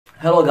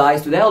Hello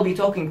guys, today I'll be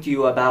talking to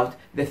you about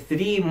the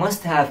 3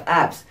 must-have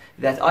apps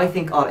that I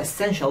think are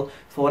essential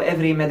for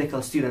every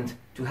medical student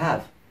to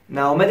have.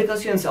 Now, medical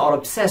students are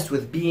obsessed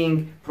with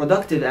being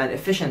productive and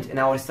efficient in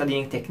our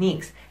studying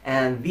techniques,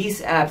 and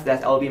these apps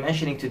that I'll be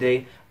mentioning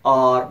today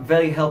are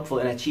very helpful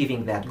in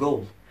achieving that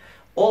goal.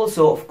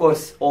 Also, of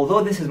course,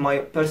 although this is my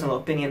personal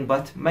opinion,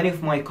 but many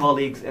of my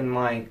colleagues in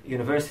my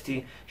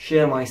university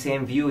share my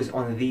same views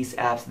on these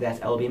apps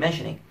that I'll be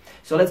mentioning.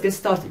 So let's get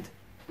started.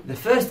 The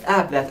first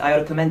app that I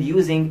recommend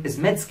using is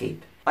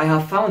Medscape. I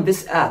have found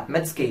this app,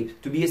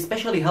 Medscape, to be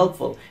especially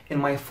helpful in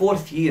my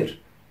 4th year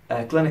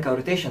clinical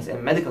rotations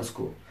in medical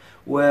school,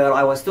 where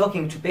I was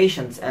talking to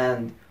patients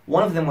and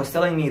one of them was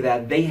telling me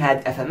that they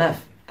had FMF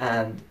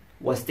and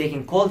was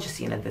taking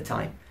colchicine at the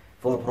time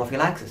for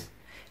prophylaxis.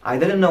 I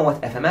didn't know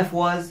what FMF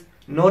was,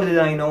 nor did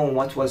I know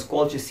what was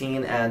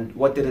colchicine and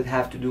what did it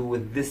have to do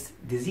with this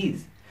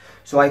disease.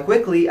 So I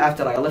quickly,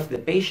 after I left the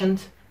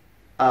patient,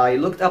 I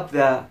looked up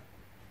the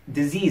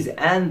disease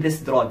and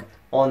this drug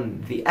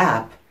on the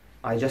app.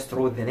 I just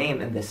wrote the name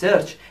in the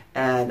search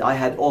and I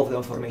had all the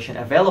information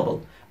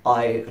available.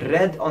 I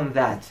read on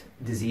that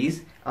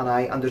disease and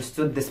I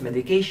understood this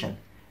medication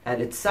and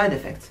its side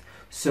effects.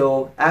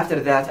 So after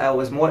that I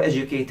was more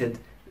educated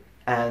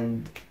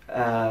and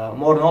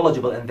more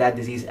knowledgeable in that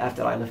disease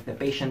after I left the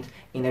patient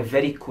in a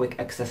very quick,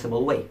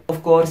 accessible way.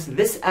 Of course,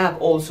 this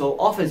app also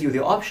offers you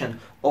the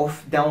option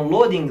of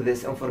downloading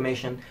this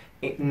information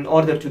in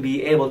order to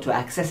be able to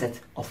access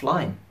it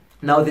offline.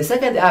 Now, the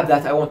second app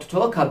that I want to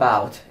talk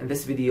about in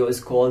this video is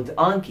called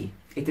Anki.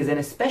 It is an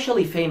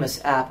especially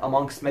famous app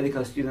amongst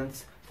medical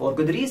students for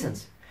good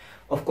reasons.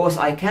 Of course,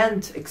 I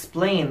can't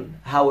explain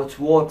how it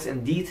works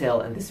in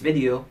detail in this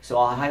video, so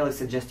I highly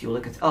suggest you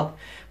look it up.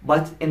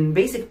 But in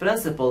basic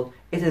principle,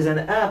 it is an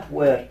app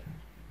where,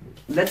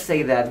 let's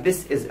say that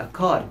this is a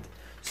card.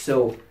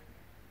 So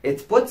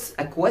it puts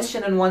a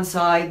question on one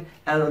side,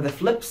 and on the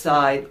flip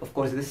side, of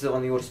course, this is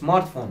on your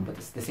smartphone, but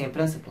it's the same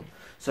principle.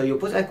 So you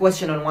put a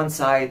question on one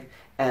side,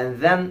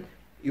 and then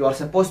you are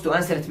supposed to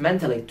answer it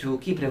mentally to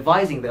keep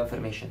revising the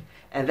information.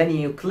 And then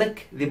you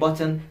click the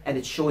button, and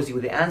it shows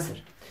you the answer.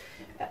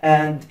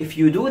 And if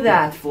you do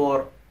that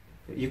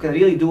you can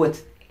really do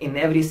it in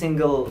every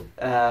single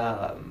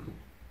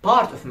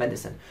part of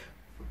medicine.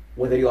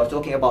 Whether you are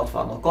talking about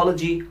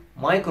pharmacology,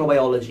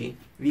 microbiology,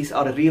 these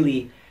are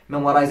really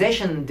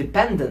memorization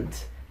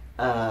dependent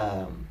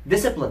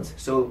disciplines.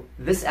 So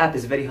this app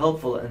is very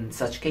helpful in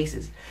such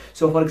cases.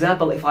 So for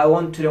example, if I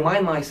want to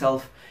remind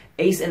myself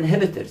ACE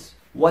inhibitors,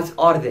 what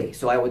are they?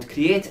 So I would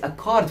create a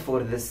card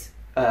for this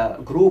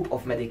group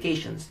of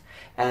medications,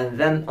 and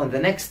then on the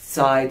next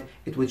side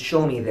it would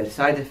show me their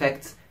side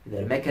effects,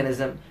 their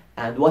mechanism,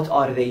 and what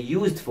are they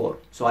used for.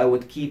 So I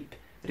would keep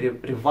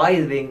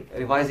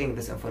revising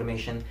this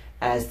information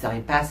as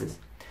time passes.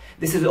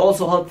 This is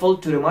also helpful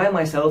to remind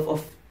myself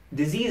of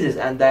diseases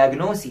and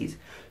diagnoses.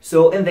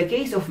 So in the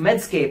case of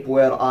Medscape,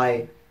 where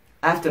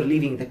after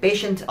leaving the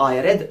patient, I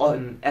read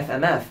on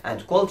FMF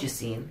and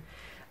colchicine,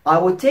 I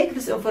would take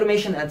this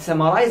information and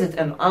summarize it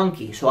in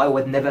Anki, so I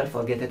would never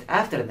forget it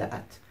after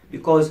that.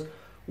 Because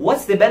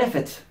what's the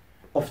benefit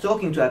of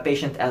talking to a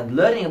patient and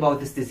learning about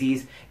this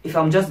disease if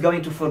I'm just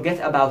going to forget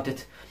about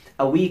it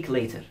a week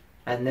later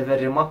and never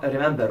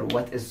remember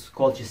what is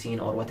colchicine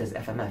or what is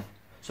FMF?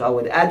 So I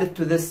would add it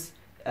to this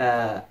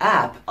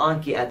app,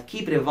 Anki, and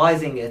keep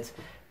revising it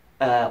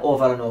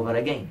over and over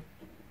again.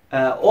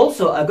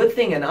 Also, a good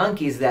thing in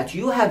Anki is that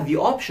you have the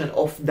option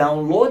of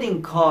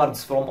downloading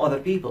cards from other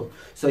people.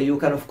 So you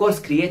can, of course,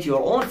 create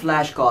your own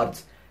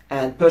flashcards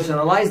and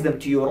personalize them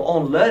to your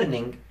own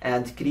learning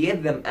and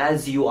create them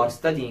as you are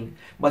studying.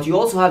 But you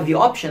also have the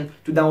option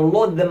to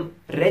download them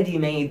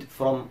ready-made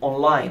from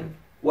online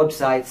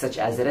websites such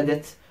as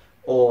Reddit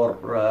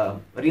or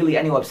really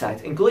any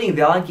website, including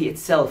the Anki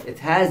itself. It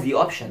has the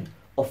option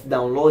of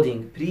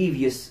downloading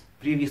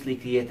previously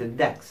created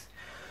decks.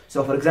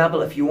 So for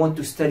example, if you want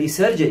to study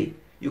surgery,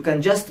 you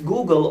can just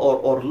Google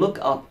or look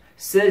up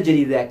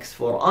surgery decks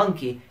for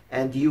Anki,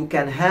 and you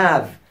can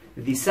have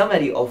the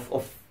summary of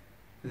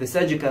the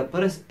surgical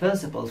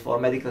principles for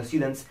medical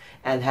students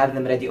and have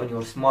them ready on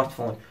your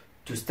smartphone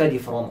to study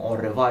from or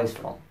revise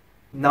from.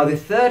 Now, the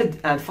third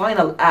and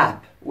final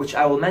app which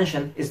I will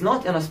mention is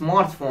not on a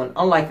smartphone,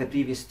 unlike the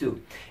previous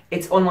two.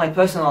 It's on my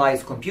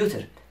personalized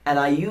computer, and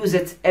I use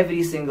it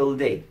every single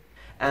day.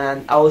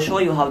 And I will show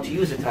you how to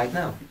use it right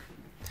now.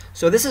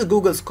 So this is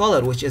Google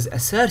Scholar, which is a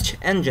search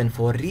engine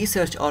for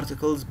research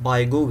articles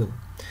by Google.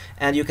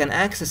 And you can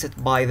access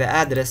it by the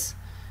address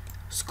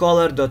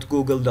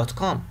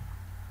scholar.google.com.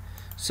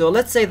 So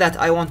let's say that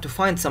I want to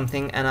find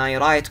something and I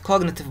write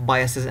cognitive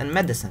biases in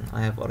medicine.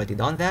 I have already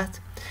done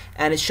that.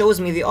 And it shows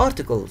me the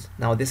articles.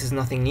 Now, this is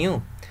nothing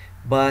new,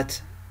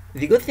 but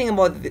the good thing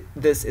about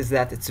this is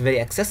that it's very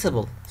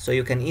accessible. So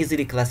you can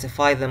easily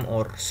classify them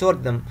or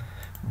sort them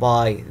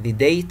by the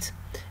date,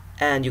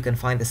 and you can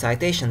find the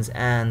citations,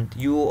 and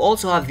you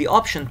also have the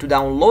option to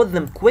download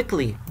them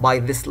quickly by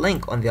this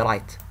link on the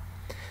right.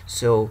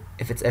 So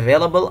if it's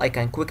available, I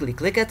can quickly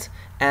click it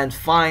and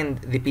find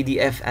the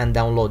PDF and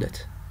download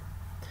it.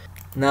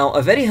 Now,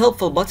 a very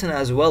helpful button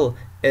as well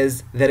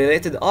is the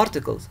related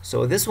articles.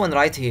 So this one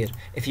right here,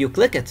 if you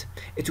click it,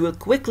 it will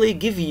quickly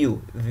give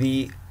you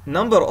the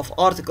number of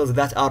articles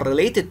that are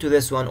related to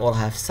this one or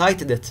have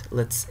cited it,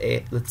 let's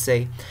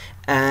say,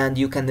 and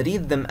you can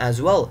read them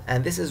as well.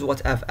 And this is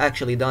what I've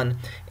actually done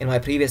in my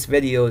previous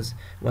videos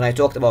when I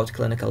talked about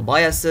clinical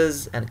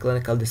biases and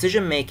clinical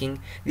decision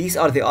making. These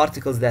are the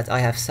articles that I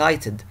have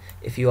cited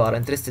if you are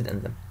interested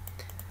in them.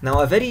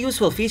 Now, a very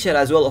useful feature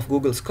as well of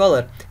Google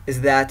Scholar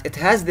is that it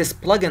has this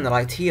plugin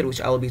right here,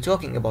 which I will be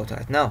talking about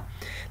right now.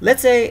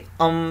 Let's say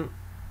I'm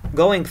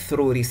going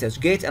through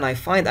ResearchGate and I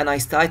find a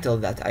nice title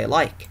that I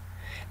like,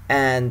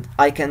 and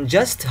I can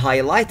just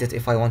highlight it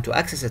if I want to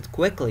access it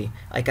quickly.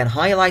 I can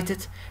highlight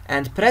it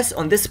and press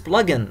on this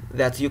plugin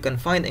that you can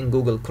find in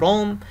Google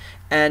Chrome,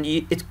 and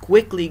it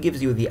quickly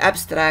gives you the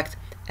abstract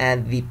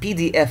and the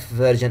PDF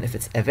version if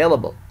it's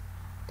available.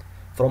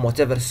 From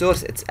whatever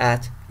source it's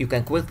at, you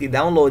can quickly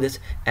download it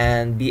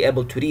and be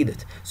able to read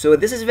it. So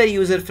this is very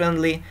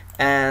user-friendly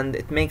and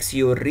it makes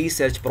your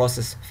research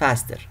process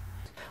faster.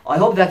 I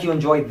hope that you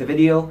enjoyed the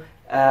video.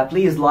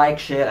 Please like,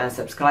 share and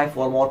subscribe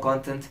for more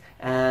content,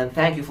 and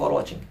thank you for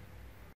watching.